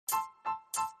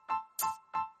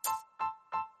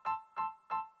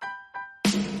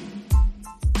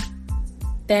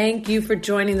Thank you for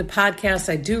joining the podcast.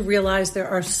 I do realize there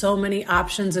are so many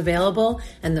options available,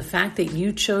 and the fact that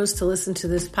you chose to listen to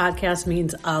this podcast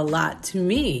means a lot to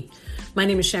me. My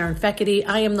name is Sharon Feckety.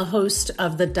 I am the host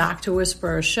of the Dr.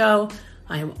 Whisperer Show.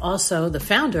 I am also the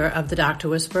founder of the Dr.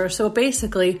 Whisperer. So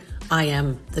basically, I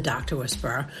am the Dr.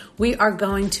 Whisperer. We are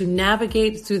going to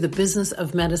navigate through the business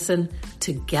of medicine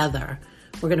together.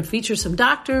 We're going to feature some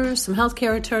doctors, some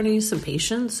healthcare attorneys, some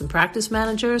patients, some practice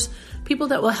managers, people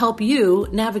that will help you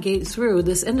navigate through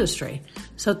this industry.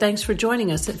 So thanks for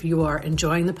joining us. If you are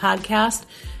enjoying the podcast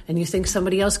and you think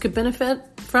somebody else could benefit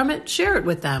from it, share it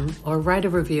with them or write a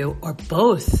review or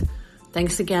both.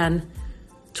 Thanks again.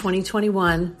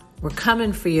 2021, we're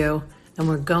coming for you and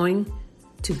we're going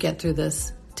to get through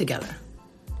this together.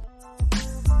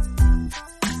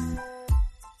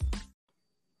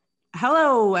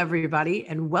 Hello, everybody,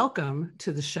 and welcome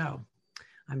to the show.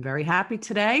 I'm very happy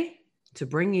today to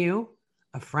bring you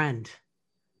a friend,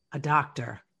 a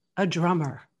doctor, a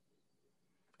drummer,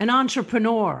 an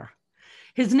entrepreneur.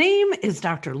 His name is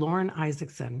Dr. Loren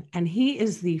Isakson, and he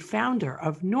is the founder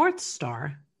of North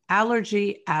Star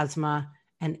Allergy, Asthma,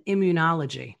 and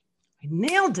Immunology. I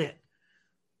nailed it.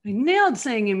 I nailed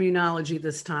saying immunology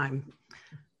this time.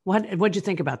 What'd you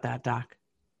think about that, Doc?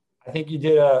 I think you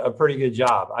did a pretty good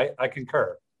job. I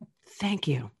concur. Thank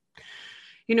you.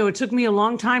 You know, it took me a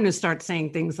long time to start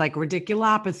saying things like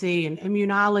radiculopathy and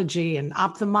immunology and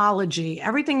ophthalmology.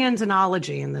 Everything ends in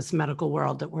ology in this medical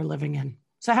world that we're living in.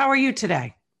 So how are you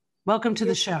today? Welcome to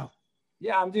the show.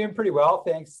 Yeah, I'm doing pretty well.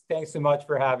 Thanks so much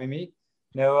for having me.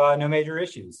 No major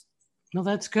issues. Well,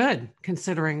 that's good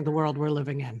considering the world we're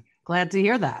living in. Glad to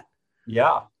hear that.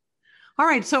 Yeah. All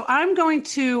right, so I'm going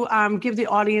to give the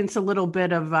audience a little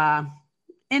bit of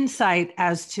insight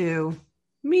as to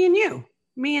me and you,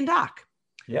 me and Doc.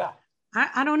 Yeah.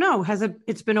 I don't know.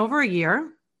 It's been over a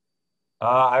year?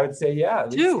 I would say, yeah,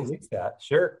 at Two. least that.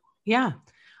 Sure. Yeah.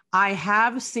 I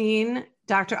have seen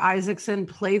Dr. Isakson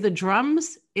play the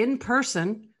drums in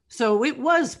person. So it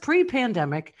was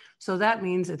pre-pandemic. So that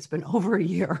means it's been over a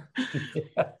year.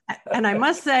 Yeah. And I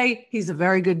must say, he's a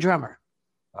very good drummer.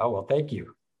 Oh, well, thank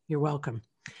you. You're welcome.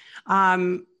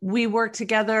 We work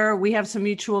together. We have some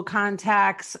mutual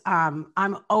contacts.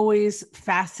 I'm always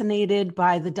fascinated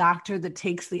by the doctor that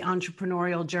takes the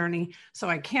entrepreneurial journey. So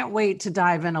I can't wait to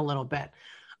dive in a little bit.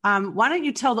 Why don't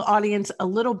you tell the audience a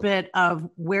little bit of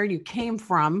where you came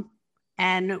from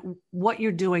and what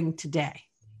you're doing today?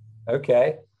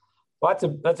 Okay. Well,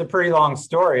 that's a pretty long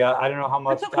story. I don't know how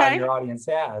much time your audience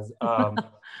has,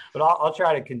 but I'll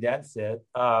try to condense it.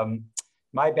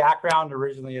 My background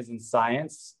originally is in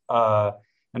science,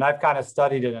 and I've kind of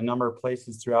studied in a number of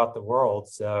places throughout the world.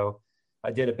 So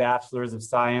I did a bachelor's of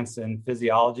science in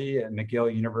physiology at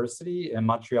McGill University in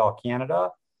Montreal, Canada.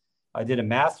 I did a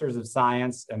master's of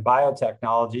science in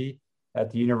biotechnology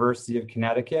at the University of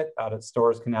Connecticut out at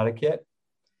Storrs, Connecticut.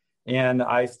 And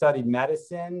I studied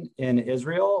medicine in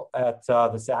Israel at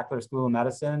the Sackler School of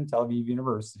Medicine, Tel Aviv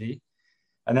University.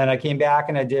 And then I came back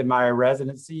and I did my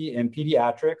residency in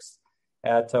pediatrics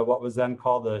at what was then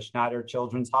called the Schneider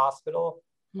Children's Hospital.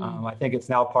 I think it's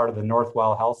now part of the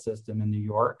Northwell Health System in New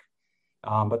York,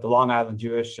 but the Long Island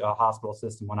Jewish Hospital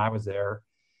System when I was there.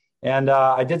 And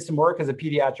I did some work as a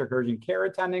pediatric urgent care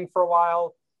attending for a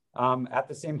while at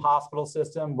the same hospital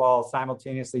system while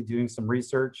simultaneously doing some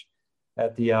research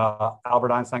at the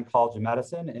Albert Einstein College of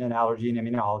Medicine in allergy and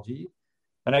immunology.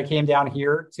 And I came down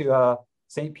here to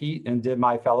St. Pete and did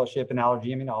my fellowship in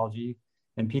allergy immunology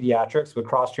in pediatrics with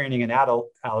cross-training in adult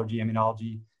allergy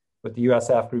immunology with the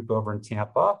USF group over in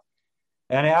Tampa.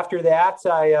 And after that,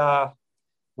 I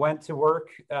went to work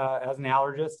as an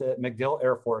allergist at MacDill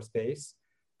Air Force Base.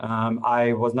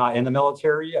 I was not in the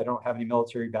military. I don't have any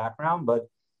military background, but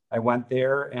I went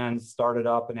there and started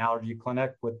up an allergy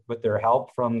clinic with their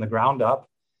help from the ground up,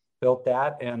 built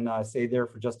that and stayed there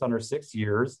for just under 6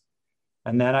 years.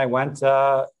 And then I went,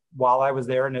 while I was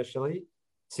there initially,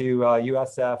 to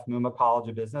USF Muma College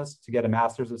of Business to get a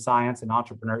master's of science in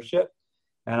entrepreneurship.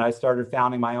 And I started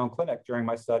founding my own clinic during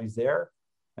my studies there.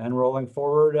 And rolling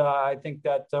forward, I think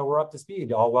that we're up to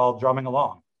speed, all while drumming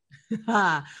along.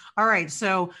 All right.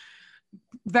 So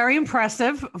very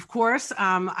impressive, of course.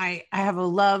 I have a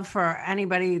love for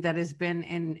anybody that has been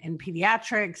in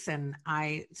pediatrics, and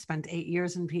I spent 8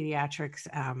 years in pediatrics,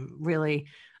 really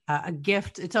a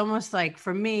gift. It's almost like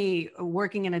for me,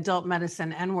 working in adult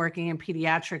medicine and working in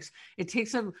pediatrics, it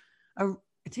takes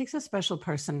a special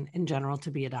person in general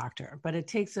to be a doctor, but it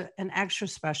takes an extra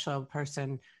special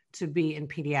person to be in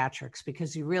pediatrics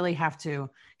because you really have to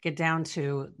get down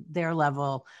to their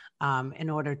level in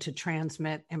order to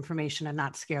transmit information and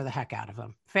not scare the heck out of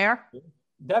them. Fair?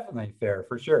 Definitely fair,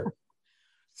 for sure.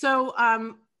 So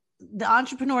the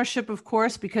entrepreneurship, of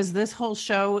course, because this whole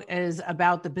show is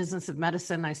about the business of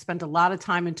medicine. I spent a lot of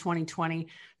time in 2020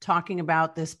 talking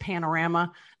about this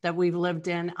panorama that we've lived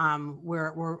in.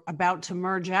 We're about to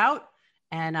merge out,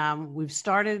 and we've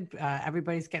started.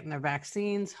 Everybody's getting their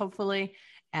vaccines, hopefully,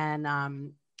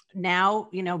 and now,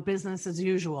 business as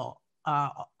usual,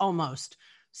 almost.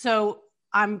 So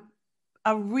I'm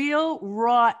a real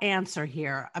raw answer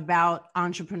here about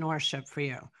entrepreneurship for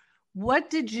you. What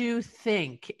did you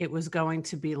think it was going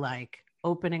to be like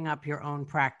opening up your own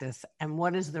practice, and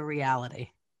what is the reality?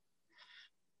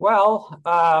 Well,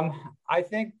 I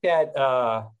think that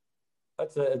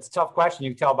it's a tough question.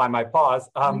 You can tell by my pause,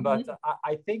 but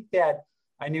I think that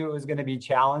I knew it was going to be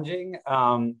challenging.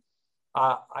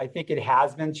 I think it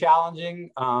has been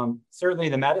challenging. Certainly,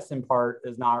 the medicine part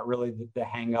is not really the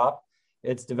hang up.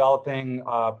 It's developing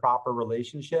proper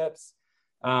relationships.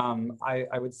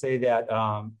 I would say that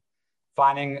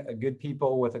finding good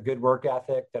people with a good work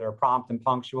ethic that are prompt and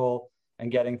punctual and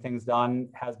getting things done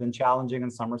has been challenging in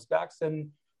some respects and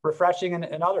refreshing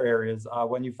in other areas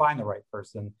when you find the right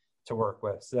person to work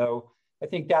with. So I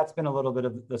think that's been a little bit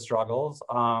of the struggles.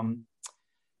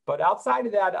 But outside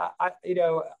of that,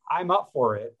 I'm up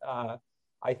for it.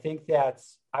 I think that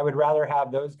I would rather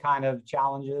have those kind of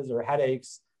challenges or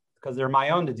headaches because they're my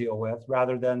own to deal with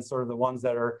rather than sort of the ones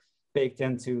that are baked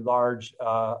into large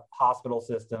hospital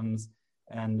systems.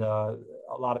 And a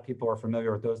lot of people are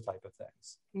familiar with those type of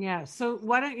things. Yeah. So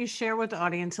why don't you share with the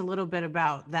audience a little bit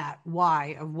about that?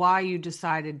 Why you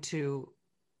decided to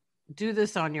do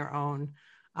this on your own?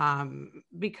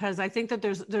 Because I think that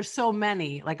there's so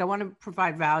many, like I want to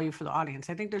provide value for the audience.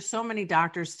 I think there's so many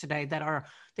doctors today that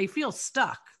they feel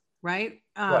stuck, right?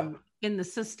 In the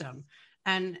system.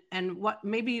 And what,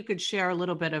 maybe you could share a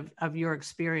little bit of your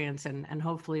experience and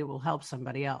hopefully it will help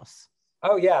somebody else.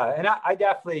 Oh yeah. And I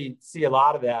definitely see a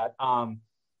lot of that.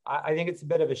 I think it's a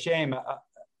bit of a shame.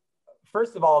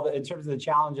 First of all, in terms of the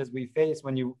challenges we face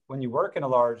when you work in a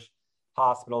large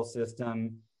hospital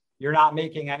system, you're not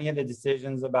making any of the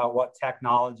decisions about what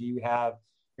technology you have.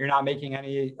 You're not making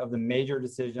any of the major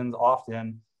decisions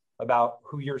often about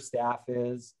who your staff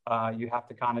is. You have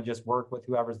to kind of just work with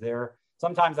whoever's there,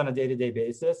 sometimes on a day-to-day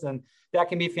basis. And that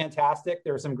can be fantastic.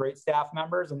 There are some great staff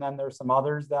members, and then there's some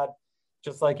others that,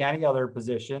 just like any other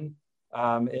position,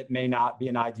 it may not be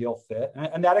an ideal fit.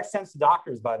 And that extends to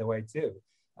doctors, by the way, too.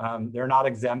 They're not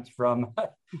exempt from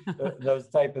those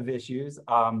type of issues.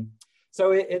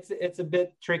 So it's a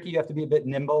bit tricky. You have to be a bit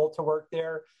nimble to work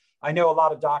there. I know a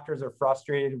lot of doctors are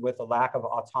frustrated with a lack of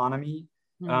autonomy,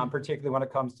 particularly when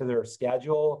it comes to their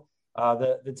schedule.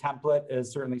 The template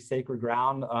is certainly sacred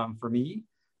ground for me.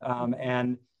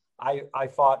 And I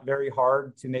fought very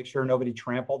hard to make sure nobody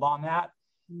trampled on that.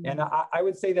 And I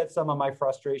would say that some of my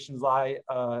frustrations lie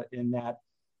in that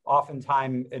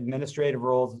oftentimes administrative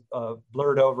roles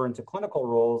blurred over into clinical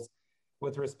roles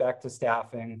with respect to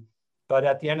staffing. But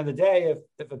at the end of the day,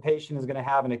 if a patient is going to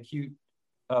have an acute,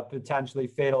 potentially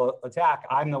fatal attack,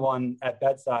 I'm the one at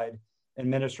bedside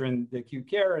administering the acute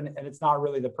care. And it's not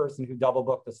really the person who double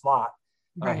booked the slot,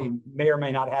 who may or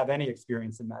may not have any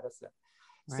experience in medicine.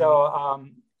 Right. So,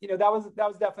 that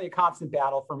was definitely a constant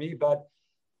battle for me. But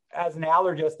as an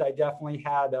allergist, I definitely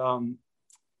had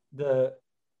the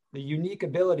unique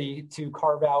ability to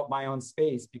carve out my own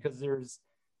space because there's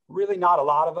really not a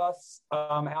lot of us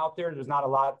out there. There's not a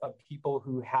lot of people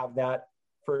who have that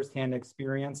firsthand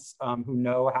experience, who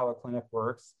know how a clinic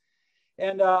works.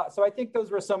 And so I think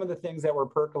those were some of the things that were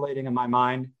percolating in my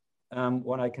mind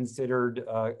when I considered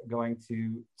going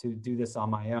to do this on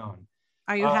my own.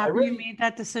 Are you happy you made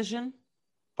that decision?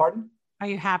 Pardon? Are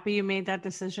you happy you made that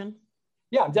decision?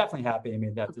 Yeah, I'm definitely happy I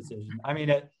made that decision. I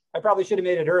mean, I probably should have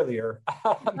made it earlier.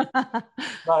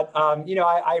 But,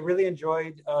 I really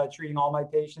enjoyed treating all my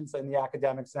patients in the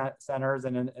academic centers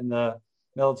and in the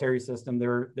military system. They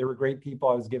were great people.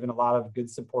 I was given a lot of good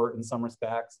support in some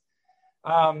respects.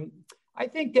 I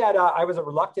think that I was a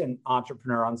reluctant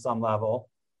entrepreneur on some level.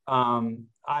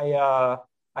 I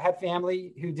had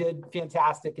family who did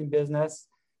fantastic in business.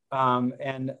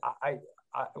 And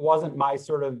it wasn't my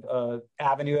sort of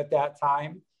avenue at that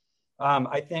time.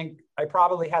 I think I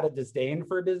probably had a disdain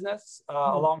for business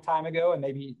a long time ago and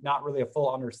maybe not really a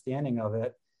full understanding of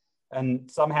it. And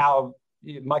somehow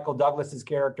Michael Douglas's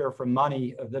character from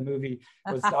Money of the movie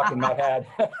was stuck in my head.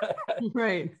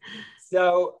 Right.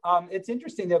 So it's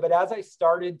interesting though, but as I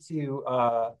started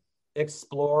to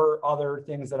explore other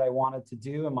things that I wanted to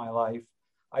do in my life,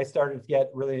 I started to get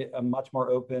really a much more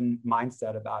open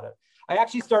mindset about it. I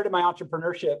actually started my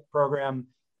entrepreneurship program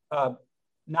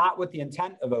not with the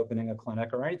intent of opening a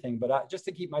clinic or anything, but just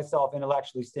to keep myself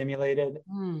intellectually stimulated,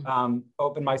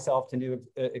 open myself to new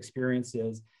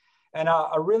experiences. And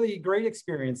a really great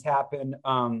experience happened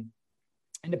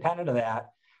independent of that,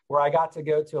 where I got to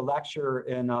go to a lecture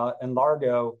in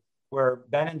Largo, where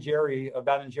Ben and Jerry of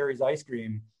Ben and Jerry's Ice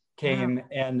Cream came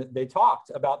and they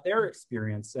talked about their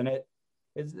experience. And it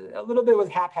is a little bit was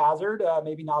haphazard.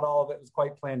 Maybe not all of it was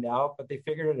quite planned out, but they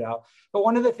figured it out. But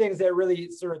one of the things that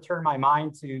really sort of turned my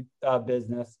mind to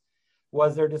business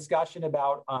was their discussion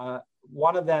about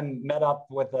one of them met up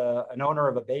with an owner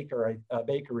of a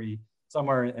bakery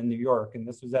somewhere in New York. And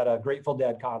this was at a Grateful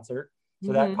Dead concert.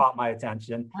 So that caught my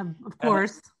attention. Of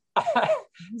course.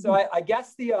 So I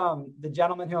guess the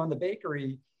gentleman who owned the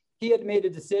bakery, he had made a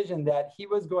decision that he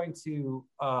was going to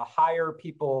hire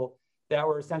people that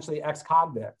were essentially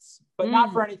ex-convicts, but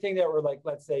not for anything that were like,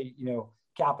 let's say,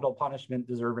 capital punishment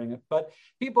deserving, but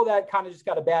people that kind of just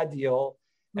got a bad deal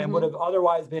and would have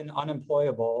otherwise been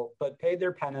unemployable, but paid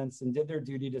their penance and did their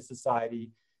duty to society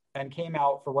and came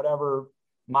out for whatever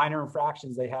minor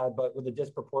infractions they had, but with a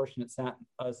disproportionate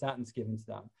sentence given to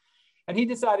them. And he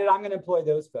decided, I'm going to employ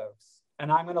those folks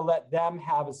and I'm going to let them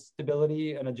have a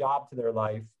stability and a job to their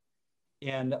life.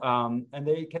 And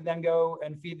they can then go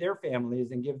and feed their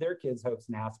families and give their kids hopes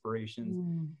and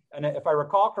aspirations. And if I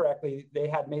recall correctly, they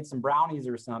had made some brownies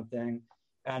or something.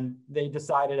 And they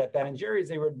decided at Ben and Jerry's,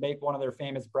 they would make one of their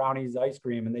famous brownies ice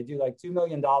cream. And they do like $2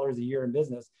 million a year in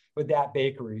business with that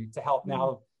bakery to help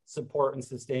now support and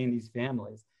sustain these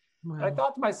families. Wow. And I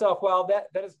thought to myself, well,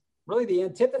 that is really the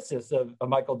antithesis of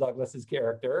Michael Douglas's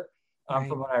character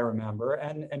from what I remember.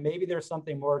 And maybe there's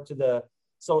something more to the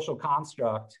social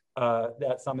construct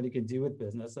that somebody could do with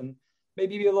business and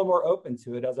maybe be a little more open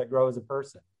to it as I grow as a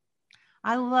person.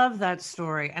 I love that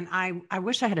story. And I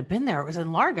wish I had been there. It was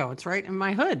in Largo. It's right in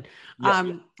my hood.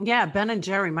 Yeah. Ben and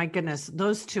Jerry, my goodness,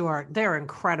 those two they're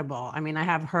incredible. I mean, I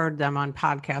have heard them on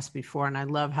podcasts before and I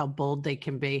love how bold they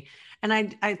can be. And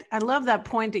I love that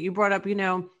point that you brought up.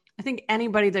 I think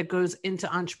anybody that goes into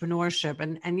entrepreneurship,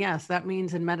 and yes, that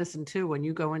means in medicine too, when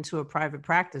you go into a private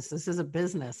practice, this is a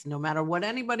business, no matter what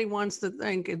anybody wants to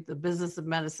think, the business of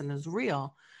medicine is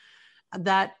real.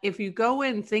 That if you go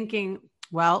in thinking,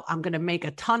 well, I'm going to make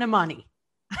a ton of money,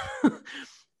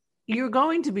 you're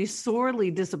going to be sorely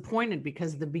disappointed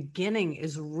because the beginning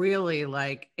is really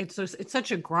like, it's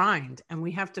such a grind and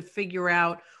we have to figure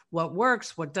out what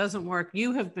works, what doesn't work.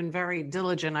 You have been very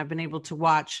diligent. I've been able to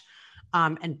watch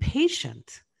and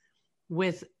patient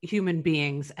with human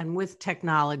beings and with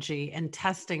technology and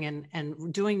testing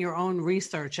and doing your own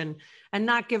research and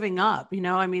not giving up.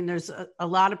 I mean, there's a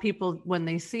lot of people when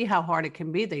they see how hard it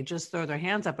can be, they just throw their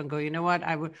hands up and go, you know what,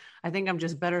 I think I'm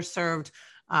just better served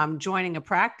joining a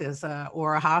practice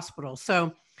or a hospital.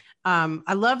 So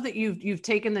I love that you've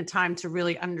taken the time to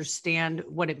really understand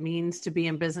what it means to be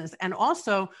in business. And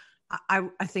also, I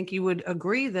think you would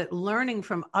agree that learning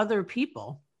from other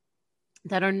people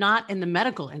that are not in the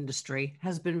medical industry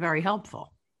has been very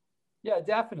helpful. Yeah,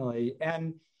 definitely.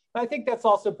 And I think that's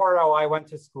also part of how I went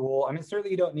to school. I mean, certainly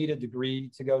you don't need a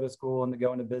degree to go to school and to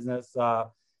go into business.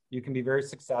 You can be very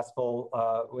successful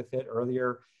with it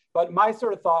earlier. But my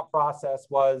sort of thought process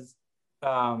was,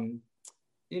 why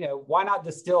not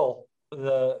distill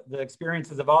the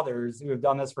experiences of others who have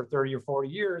done this for 30 or 40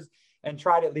 years and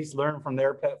try to at least learn from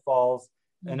their pitfalls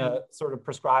in a sort of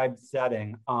prescribed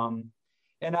setting.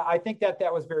 And I think that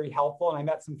was very helpful. And I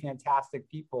met some fantastic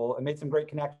people and made some great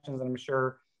connections that I'm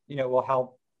sure, will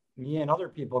help me and other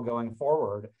people going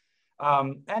forward.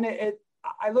 And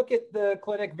I look at the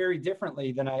clinic very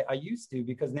differently than I used to,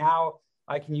 because now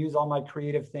I can use all my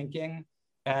creative thinking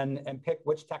and pick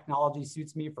which technology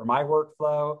suits me for my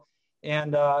workflow.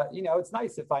 And, it's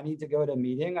nice if I need to go to a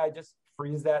meeting, I just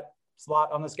freeze that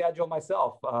slot on the schedule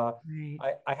myself. I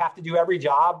have to do every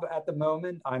job at the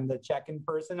moment. I'm the check-in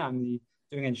person. I'm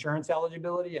doing insurance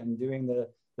eligibility. I'm doing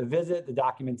the visit, the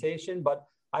documentation, but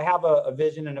I have a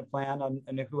vision and a plan on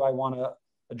who I want to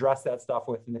address that stuff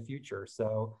with in the future.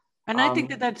 So, and I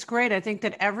think that's great. I think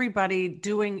that everybody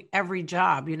doing every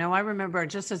job, I remember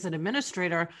just as an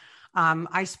administrator,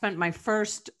 I spent my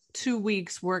first 2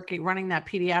 weeks running that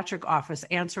pediatric office,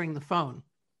 answering the phone.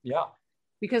 Yeah.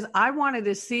 Because I wanted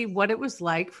to see what it was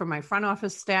like for my front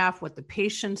office staff, what the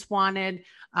patients wanted,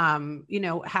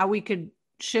 how we could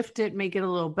shift it, make it a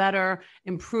little better,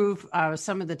 improve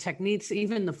some of the techniques,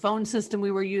 even the phone system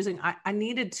we were using. I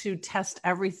needed to test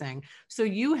everything. So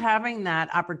you having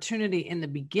that opportunity in the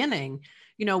beginning,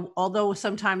 although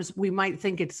sometimes we might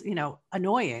think it's,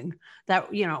 annoying that,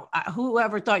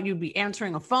 whoever thought you'd be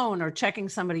answering a phone or checking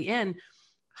somebody in,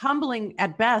 humbling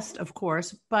at best, of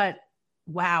course, but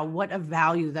wow, what a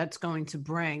value that's going to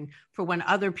bring for when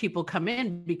other people come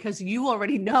in, because you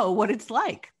already know what it's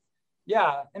like.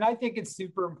 Yeah, and I think it's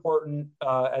super important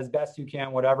as best you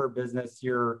can, whatever business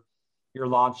you're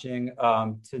launching,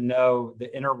 to know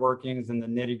the inner workings and the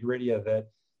nitty gritty of it.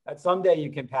 That someday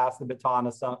you can pass the baton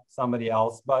to somebody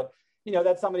else, but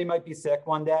that somebody might be sick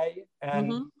one day,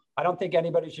 and I don't think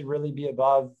anybody should really be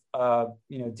above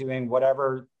doing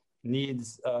whatever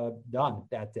needs done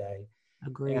that day.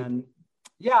 Agreed. And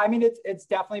yeah, I mean, it's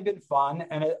definitely been fun,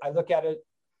 and I look at it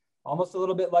almost a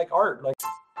little bit like art. Like,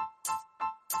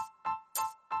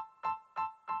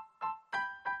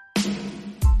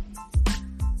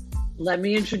 let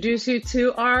me introduce you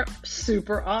to our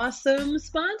super awesome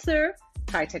sponsor,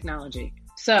 TIE Technology.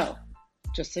 So,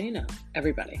 just so you know,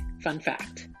 everybody, fun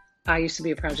fact. I used to be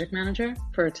a project manager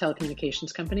for a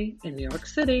telecommunications company in New York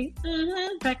City,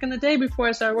 back in the day before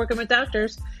I started working with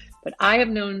doctors. But I have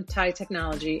known TIE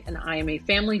Technology, and I am a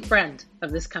family friend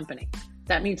of this company.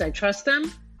 That means I trust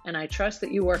them, and I trust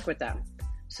that you work with them.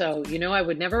 So, I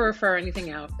would never refer anything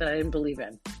out that I didn't believe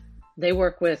in. They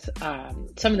work with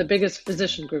some of the biggest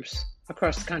physician groups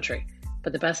across the country.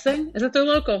 But the best thing is that they're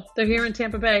local. They're here in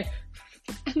Tampa Bay,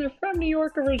 and they're from New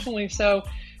York originally. So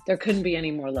there couldn't be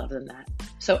any more love than that.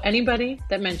 So anybody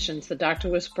that mentions the Dr.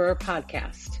 Whisperer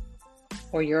podcast,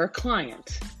 or you're a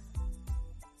client,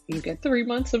 you get 3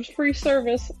 months of free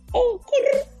service. Oh,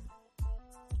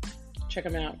 check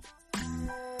them out.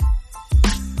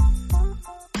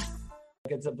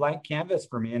 It's a blank canvas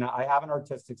for me, and I have an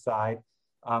artistic side.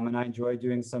 And I enjoy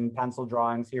doing some pencil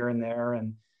drawings here and there.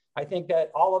 And I think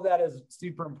that all of that is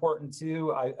super important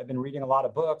too. I've been reading a lot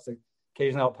of books.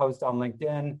 Occasionally I'll post on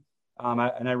LinkedIn.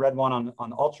 And I read one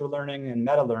on ultra learning and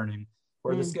meta learning,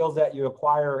 where the skills that you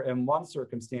acquire in one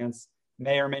circumstance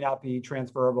may or may not be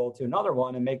transferable to another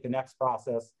one and make the next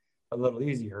process a little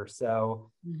easier. So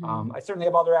I certainly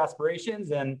have other aspirations,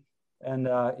 and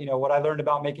what I learned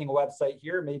about making a website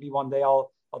here, maybe one day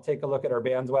I'll take a look at our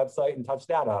band's website and touch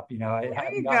that up.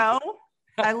 There you go.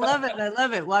 I love it. I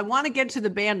love it. Well, I want to get to the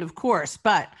band, of course,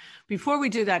 but before we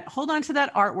do that, hold on to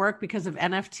that artwork because of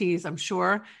NFTs. I'm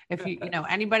sure if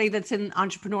anybody that's in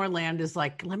entrepreneur land is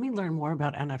like, let me learn more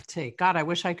about NFT. God, I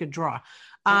wish I could draw.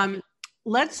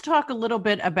 Let's talk a little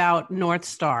bit about North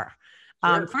Star.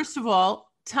 Sure. First of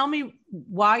all, tell me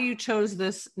why you chose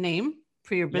this name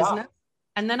for your business. Yeah.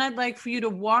 And then I'd like for you to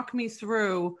walk me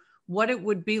through what it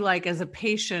would be like as a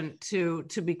patient to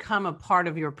become a part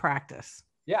of your practice.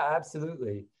 Yeah,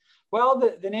 absolutely. Well,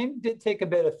 the name did take a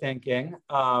bit of thinking.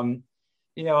 A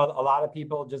lot of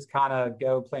people just kind of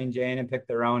go plain Jane and pick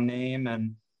their own name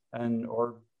and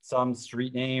or some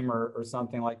street name or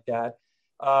something like that.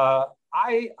 I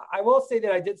will say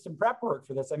that I did some prep work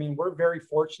for this. I mean, we're very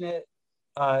fortunate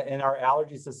in our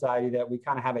allergy society that we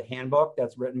kind of have a handbook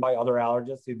that's written by other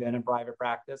allergists who've been in private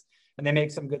practice, and they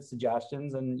make some good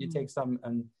suggestions, and you take some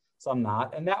and some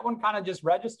not. And that one kind of just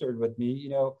registered with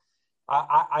me.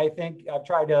 I think I've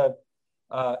tried to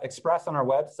express on our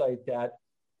website that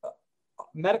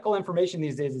medical information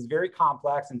these days is very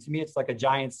complex. And to me, it's like a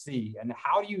giant sea. And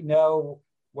how do you know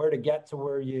where to get to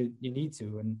where you need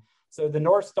to? And so the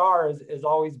North Star has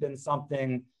always been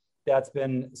something that's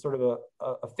been sort of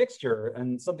a fixture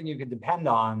and something you can depend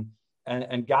on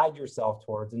and guide yourself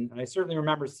towards. And I certainly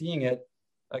remember seeing it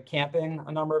camping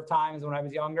a number of times when I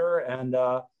was younger. And,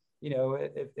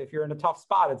 if you're in a tough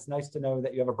spot, it's nice to know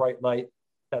that you have a bright light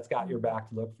that's got your back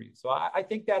to look for you. So I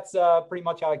think that's pretty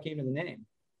much how I came to the name.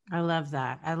 I love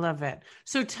that. I love it.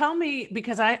 So tell me,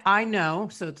 because I know,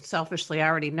 so selfishly, I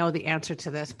already know the answer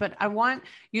to this, but I want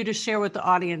you to share with the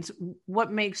audience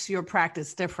what makes your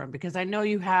practice different, because I know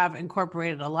you have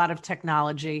incorporated a lot of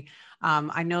technology.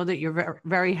 I know that you're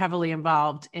very heavily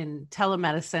involved in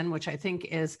telemedicine, which I think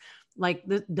is like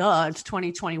it's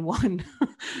 2021,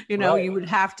 right. You would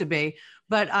have to be,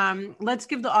 but let's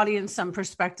give the audience some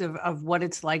perspective of what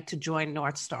it's like to join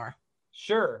North Star.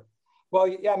 Sure. Well,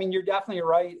 yeah, I mean, you're definitely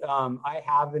right. I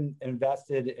haven't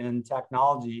invested in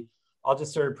technology. I'll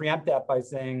just sort of preempt that by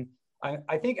saying,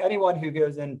 I think anyone who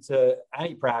goes into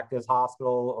any practice,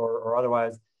 hospital or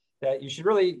otherwise, that you should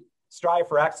really strive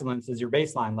for excellence as your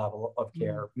baseline level of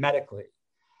care medically.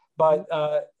 But,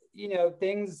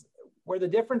 things where the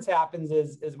difference happens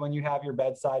is when you have your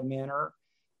bedside manner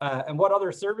and what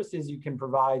other services you can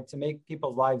provide to make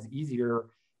people's lives easier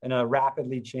in a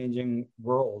rapidly changing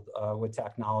world with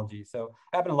technology. So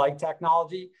I happen to like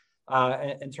technology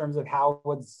in terms of how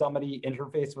would somebody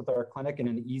interface with our clinic in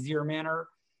an easier manner.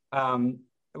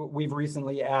 We've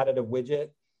recently added a widget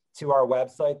to our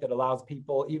website that allows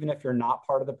people, even if you're not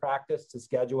part of the practice, to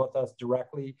schedule with us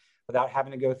directly without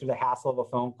having to go through the hassle of a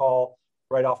phone call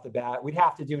right off the bat. We'd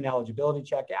have to do an eligibility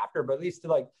check after, but at least to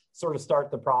like sort of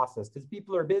start the process, because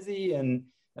people are busy and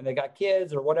they got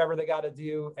kids or whatever they got to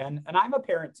do. And I'm a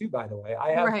parent too, by the way.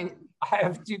 I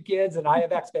have 2 kids and I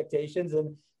have expectations,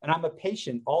 and I'm a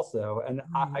patient also. And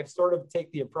I sort of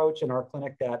take the approach in our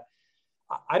clinic that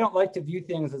I don't like to view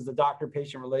things as the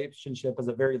doctor-patient relationship as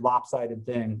a very lopsided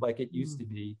thing like it used to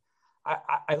be.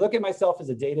 I look at myself as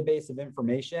a database of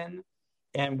information,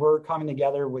 and we're coming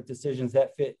together with decisions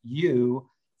that fit you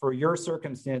for your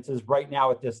circumstances right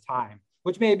now at this time,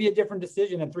 which may be a different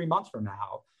decision in 3 months from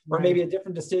now, or maybe a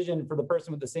different decision for the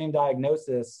person with the same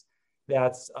diagnosis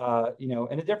that's,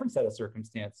 in a different set of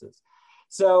circumstances.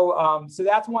 So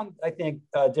that's one, I think,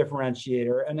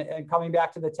 differentiator. And coming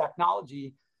back to the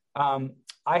technology,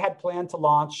 I had planned to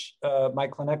launch my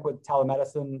clinic with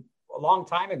telemedicine a long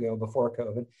time ago before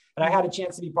COVID. And I had a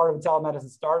chance to be part of a telemedicine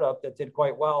startup that did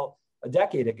quite well a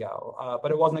decade ago,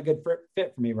 but it wasn't a good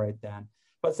fit for me right then.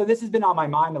 But so this has been on my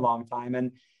mind a long time.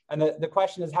 And the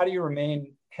question is, how do you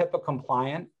remain HIPAA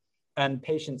compliant and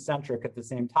patient-centric at the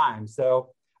same time?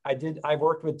 So I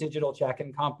worked with digital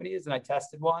check-in companies and I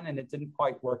tested one and it didn't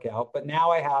quite work out. But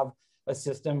now I have a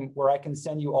system where I can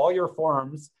send you all your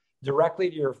forms directly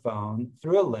to your phone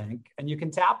through a link, and you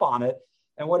can tap on it.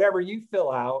 And whatever you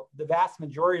fill out, the vast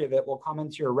majority of it will come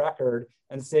into your record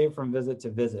and save from visit to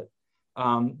visit.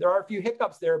 There are a few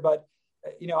hiccups there, but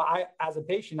I, as a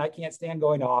patient, I can't stand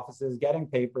going to offices, getting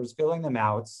papers, filling them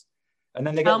out, and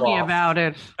then they get lost. Tell me about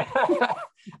it.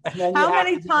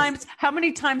 How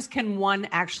many times can one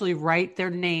actually write their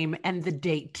name and the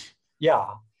date? Yeah.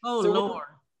 Oh, so Lord.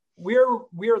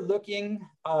 We're looking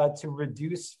to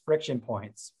reduce friction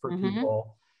points for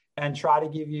people and try to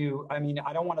give you, I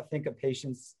don't want to think of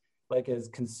patients like as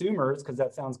consumers because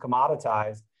that sounds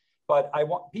commoditized, but I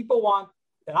want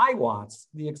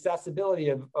the accessibility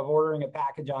of ordering a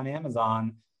package on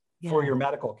Amazon for your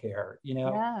medical care,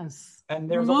 Yes. And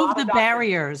there's remove the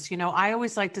barriers. I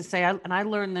always like to say, and I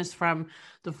learned this from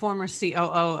the former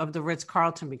COO of the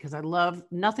Ritz-Carlton, because I love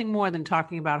nothing more than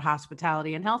talking about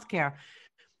hospitality and healthcare.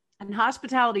 And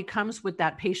hospitality comes with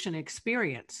that patient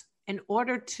experience. In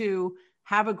order to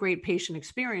have a great patient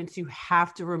experience, you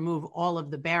have to remove all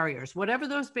of the barriers, whatever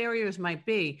those barriers might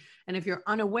be. And if you're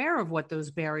unaware of what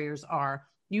those barriers are,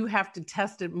 you have to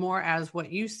test it more as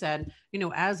what you said,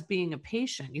 as being a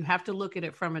patient. You have to look at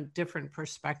it from a different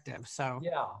perspective. So,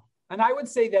 yeah. And I would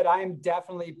say that I'm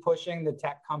definitely pushing the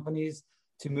tech companies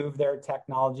to move their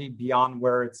technology beyond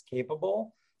where it's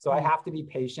capable. So I have to be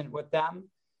patient with them.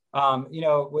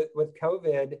 With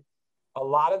COVID, a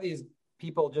lot of these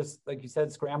people just, like you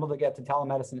said, scramble to get to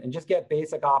telemedicine and just get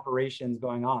basic operations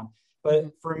going on.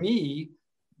 But for me,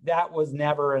 that was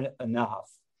never enough.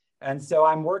 And so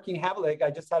I'm working heavily.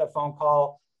 I just had a phone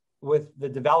call with the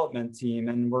development team,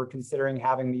 and we're considering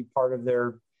having me part of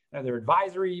their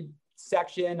advisory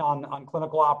section on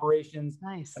clinical operations.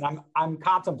 Nice. And I'm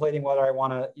contemplating whether I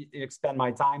want to expend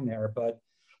my time there. But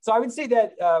so I would say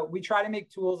that we try to make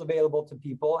tools available to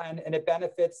people, and it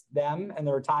benefits them and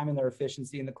their time and their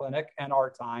efficiency in the clinic and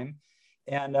our time.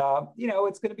 And,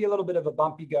 it's going to be a little bit of a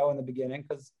bumpy go in the beginning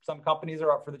because some companies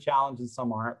are up for the challenge and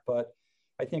some aren't. But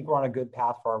I think we're on a good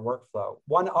path for our workflow.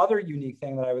 One other unique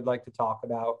thing that I would like to talk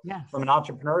about from an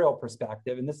entrepreneurial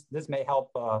perspective, and this may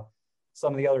help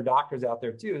some of the other doctors out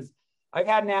there too, is I've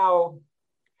had now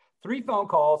 3 phone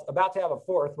calls, about to have a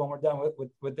 4th when we're done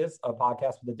with this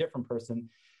podcast with a different person,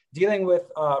 dealing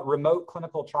with remote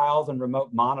clinical trials and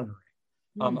remote monitoring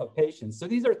of patients. So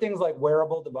these are things like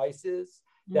wearable devices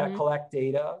that collect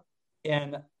data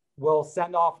and will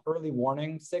send off early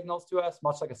warning signals to us,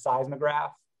 much like a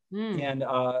seismograph. And,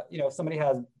 if somebody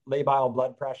has labile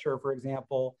blood pressure, for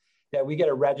example, that we get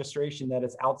a registration that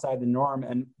is outside the norm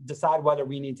and decide whether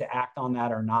we need to act on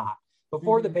that or not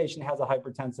before the patient has a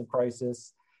hypertensive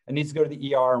crisis and needs to go to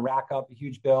the ER and rack up a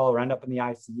huge bill or end up in the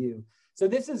ICU. So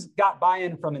this has got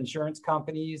buy-in from insurance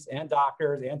companies and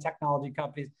doctors and technology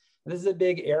companies. This is a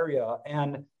big area.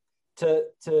 And to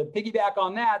piggyback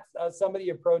on that, somebody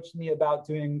approached me about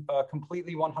doing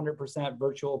completely 100%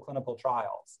 virtual clinical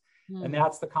trials. And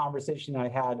that's the conversation I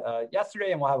had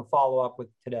yesterday, and we'll have a follow-up with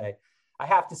today. I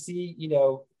have to see,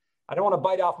 I don't want to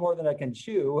bite off more than I can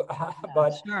chew,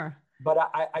 but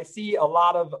I see a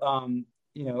lot of,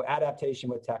 adaptation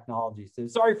with technology. So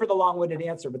sorry for the long-winded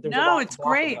answer, but there's it's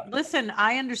great. Listen,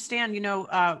 I understand,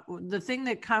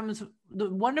 the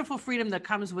wonderful freedom that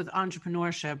comes with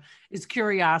entrepreneurship is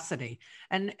curiosity.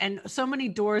 And so many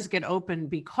doors get open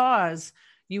because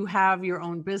you have your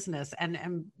own business,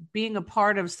 and being a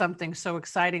part of something so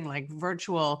exciting like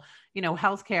virtual,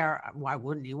 healthcare. Why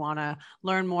wouldn't you want to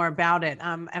learn more about it?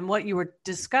 And what you were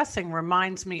discussing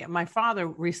reminds me, my father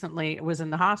recently was in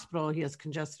the hospital. He has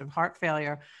congestive heart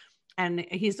failure, and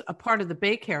he's a part of the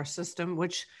Baycare system,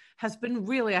 which has been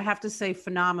really, I have to say,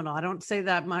 phenomenal. I don't say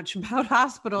that much about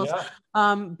hospitals,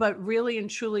 but really and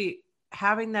truly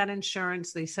having that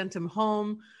insurance. They sent him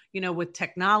home, with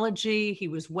technology. He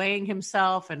was weighing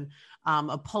himself and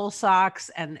a pulse ox,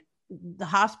 and the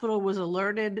hospital was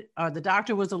alerted, the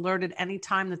doctor was alerted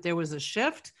anytime that there was a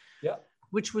shift,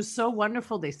 which was so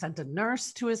wonderful. They sent a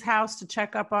nurse to his house to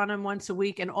check up on him once a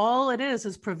week. And all it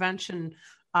is prevention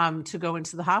to go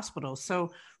into the hospital.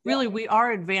 So really, we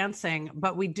are advancing,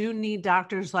 but we do need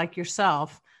doctors like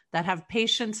yourself that have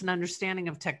patience and understanding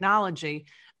of technology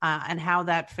and how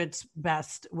that fits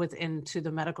best into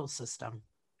the medical system.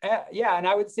 And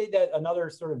I would say that another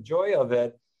sort of joy of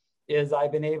it is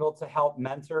I've been able to help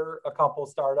mentor a couple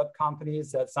startup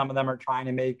companies that some of them are trying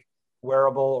to make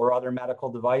wearable or other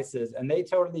medical devices, and they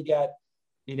totally get,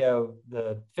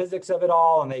 the physics of it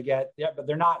all, and but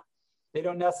they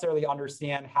don't necessarily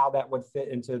understand how that would fit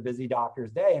into a busy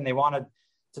doctor's day. And they wanted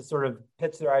to sort of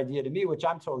pitch their idea to me, which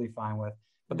I'm totally fine with.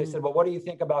 But they said, well, what do you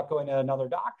think about going to another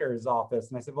doctor's office?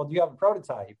 And I said, well, do you have a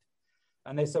prototype?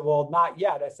 And they said, well, not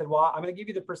yet. I said, well, I'm going to give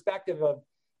you the perspective of,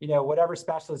 whatever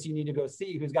specialist you need to go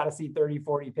see, who's got to see 30,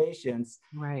 40 patients.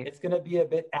 Right. It's going to be a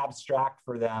bit abstract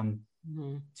for them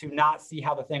to not see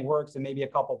how the thing works and maybe a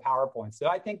couple PowerPoints. So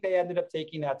I think they ended up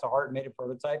taking that to heart and made a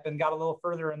prototype and got a little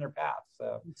further in their path.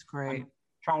 So it's great. I'm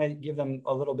trying to give them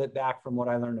a little bit back from what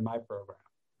I learned in my program.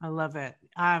 I love it.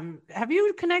 Have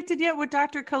you connected yet with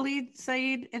Dr. Khalid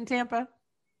Saeed in Tampa?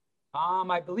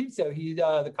 I believe so. He's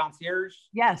the concierge.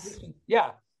 Yes.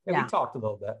 Yeah, we talked a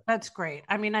little bit. That's great.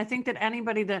 I mean, I think that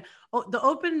anybody the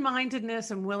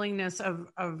open-mindedness and willingness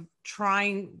of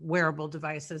trying wearable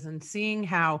devices and seeing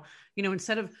how,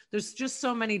 instead of, there's just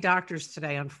so many doctors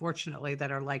today, unfortunately,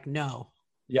 that are like, no.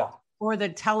 Yeah. Or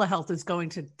that telehealth is going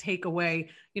to take away,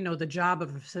 the job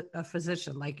of a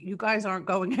physician. Like, you guys aren't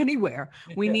going anywhere.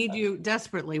 We need you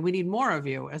desperately. We need more of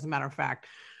you, as a matter of fact.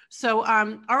 So,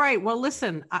 all right. Well,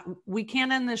 listen, we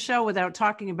can't end the show without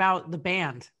talking about the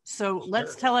band. So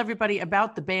let's tell everybody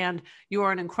about the band. You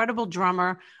are an incredible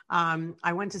drummer.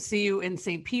 I went to see you in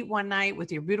St. Pete one night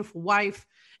with your beautiful wife,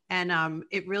 and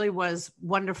it really was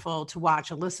wonderful to watch.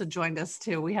 Alyssa joined us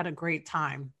too. We had a great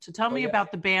time. So tell me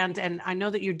about the band. And I know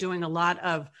that you're doing a lot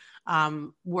of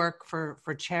work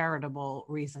for charitable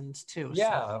reasons too.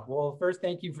 Yeah. So. Well, first,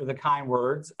 thank you for the kind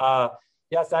words.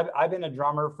 Yes, I've been a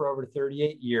drummer for over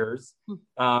 38 years,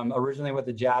 originally with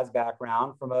a jazz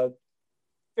background, from a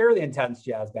fairly intense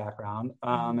jazz background,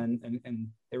 and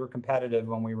they were competitive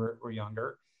when we were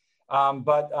younger.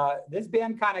 But this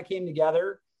band kind of came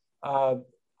together.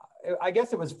 I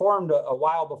guess it was formed a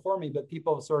while before me, but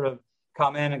people have sort of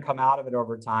come in and come out of it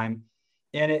over time.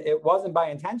 And it wasn't by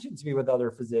intention to be with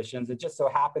other physicians. It just so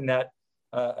happened that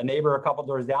a neighbor a couple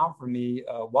doors down from me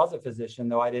was a physician,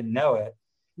 though I didn't know it.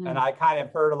 And I kind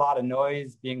of heard a lot of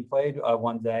noise being played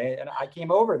one day, and I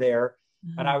came over there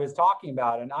and I was talking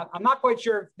about it. And I'm not quite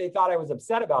sure if they thought I was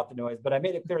upset about the noise, but I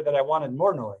made it clear that I wanted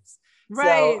more noise.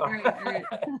 Right.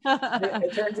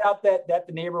 It turns out that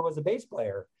the neighbor was a bass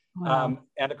player and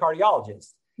a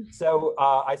cardiologist. So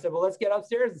I said, well, let's get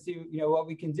upstairs and see, what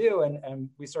we can do. And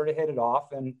we sort of hit it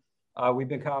off, and we've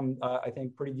become, I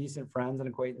think, pretty decent friends and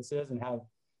acquaintances, and have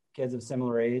kids of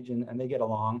similar age, and they get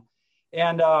along.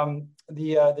 And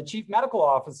the chief medical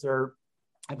officer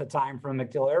at the time from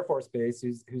MacDill Air Force Base,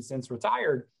 who's since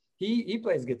retired, he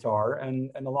plays guitar. And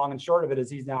the long and short of it is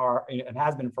he's now and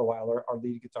has been for a while, our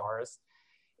lead guitarist.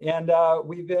 And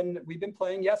we've been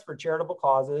playing, yes, for charitable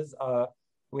causes.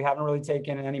 We haven't really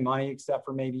taken any money except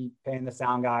for maybe paying the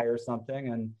sound guy or something,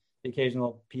 and the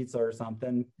occasional pizza or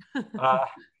something.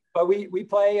 But we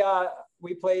played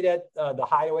at the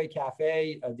Hideaway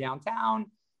Cafe downtown.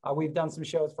 We've done some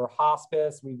shows for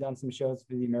hospice. We've done some shows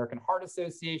for the American Heart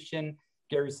Association,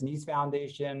 Gary Sinise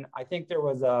Foundation. I think there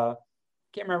was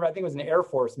can't remember, I think it was an Air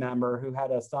Force member who had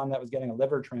a son that was getting a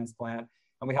liver transplant,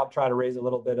 and we helped try to raise a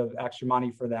little bit of extra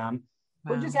money for them.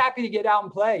 Wow. We're just happy to get out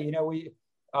and play.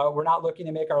 We're not looking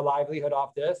to make our livelihood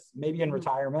off this, maybe in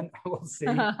retirement, we'll see.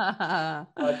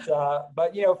 But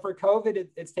for COVID,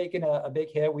 it's taken a big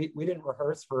hit. We didn't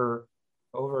rehearse for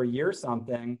over a year or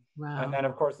something. Wow. And then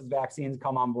of course, as vaccines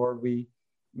come on board, we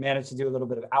managed to do a little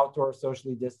bit of outdoor,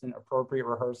 socially distant, appropriate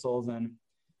rehearsals.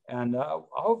 And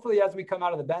hopefully as we come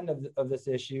out of the bend of this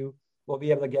issue, we'll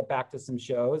be able to get back to some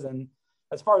shows. And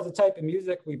as far as the type of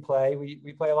music we play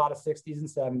a lot of 60s and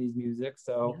 70s music.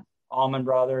 So Allman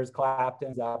Brothers,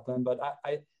 Clapton, Zeppelin, but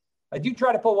I do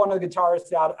try to pull one of the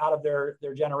guitarists out of their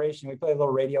generation. We play a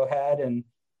little Radiohead and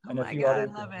a few other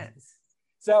things. I love it.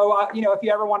 So, if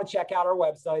you ever want to check out our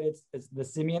website, it's the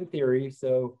Simian Theory.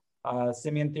 So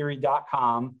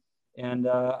simiantheory.com. And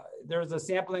there's a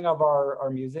sampling of our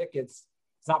music. It's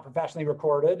not professionally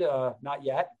recorded, not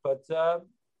yet, but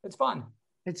it's fun.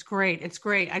 It's great. It's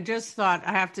great. I just thought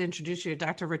I have to introduce you to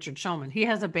Dr. Richard Shulman. He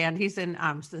has a band. He's in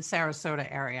the Sarasota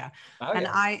area. Oh, and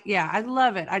I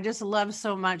love it. I just love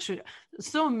so much.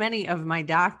 So many of my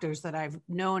doctors that I've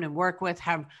known and worked with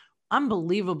have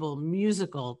unbelievable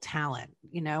musical talent.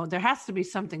 There has to be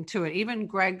something to it. Even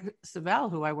Greg Savell,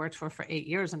 who I worked for 8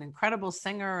 years, an incredible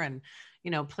singer and,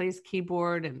 plays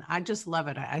keyboard. And I just love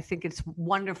it. I think it's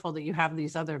wonderful that you have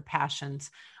these other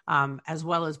passions, as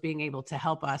well as being able to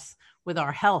help us with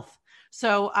our health.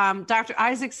 So, Dr.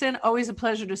 Isakson, always a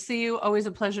pleasure to see you. Always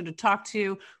a pleasure to talk to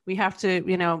you. We have to,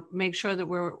 make sure that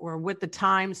we're with the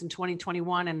times in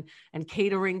 2021 and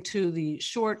catering to the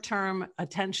short-term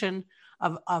attention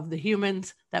of the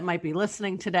humans that might be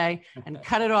listening today, and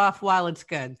cut it off while it's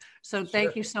good. So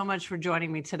thank you so much for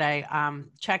joining me today.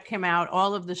 Check him out.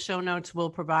 All of the show notes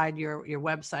will provide your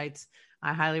websites.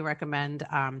 I highly recommend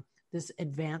this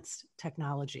advanced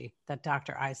technology that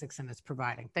Dr. Isakson is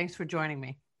providing. Thanks for joining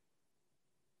me.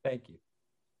 Thank you.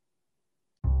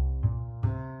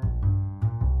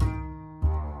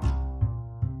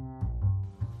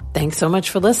 Thanks so much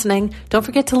for listening. Don't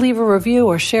forget to leave a review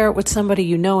or share it with somebody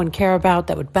you know and care about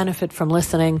that would benefit from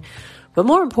listening. But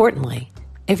more importantly,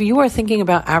 if you are thinking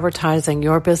about advertising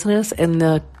your business in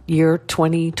the year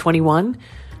 2021,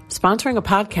 sponsoring a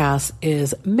podcast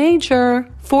is major.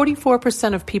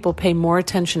 44% of people pay more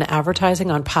attention to advertising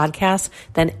on podcasts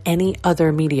than any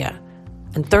other media.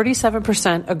 And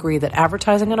 37% agree that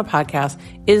advertising on a podcast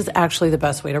is actually the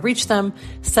best way to reach them.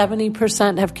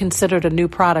 70% have considered a new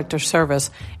product or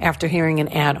service after hearing an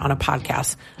ad on a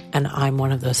podcast. And I'm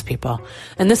one of those people.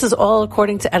 And this is all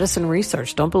according to Edison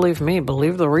Research. Don't believe me,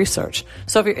 believe the research.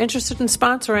 So if you're interested in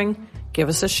sponsoring, give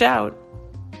us a shout.